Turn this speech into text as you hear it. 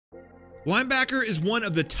Linebacker is one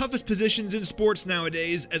of the toughest positions in sports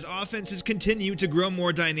nowadays as offenses continue to grow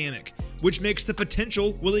more dynamic, which makes the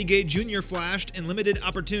potential Willie Gay Jr. flashed in limited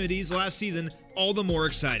opportunities last season all the more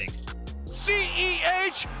exciting.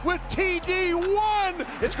 CEH with TD1.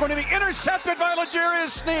 It's going to be intercepted by L'Jarius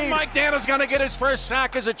Sneed. Mike Dana's going to get his first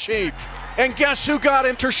sack as a Chief. And guess who got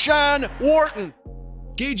him? Tershawn Wharton.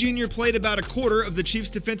 Gay Jr. played about a quarter of the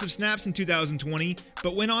Chiefs' defensive snaps in 2020,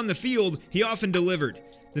 but when on the field, he often delivered.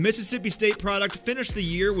 The Mississippi State product finished the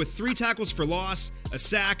year with 3 tackles for loss, a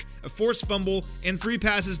sack, a forced fumble, and 3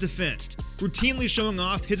 passes defensed, routinely showing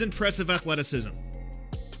off his impressive athleticism.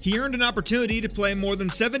 He earned an opportunity to play more than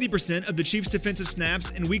 70% of the Chiefs' defensive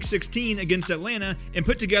snaps in Week 16 against Atlanta and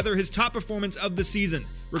put together his top performance of the season,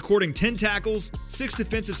 recording 10 tackles, 6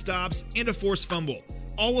 defensive stops, and a forced fumble,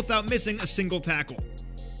 all without missing a single tackle.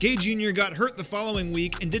 Gay Jr. got hurt the following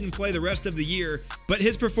week and didn't play the rest of the year, but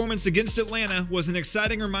his performance against Atlanta was an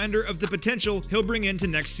exciting reminder of the potential he'll bring into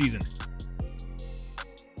next season.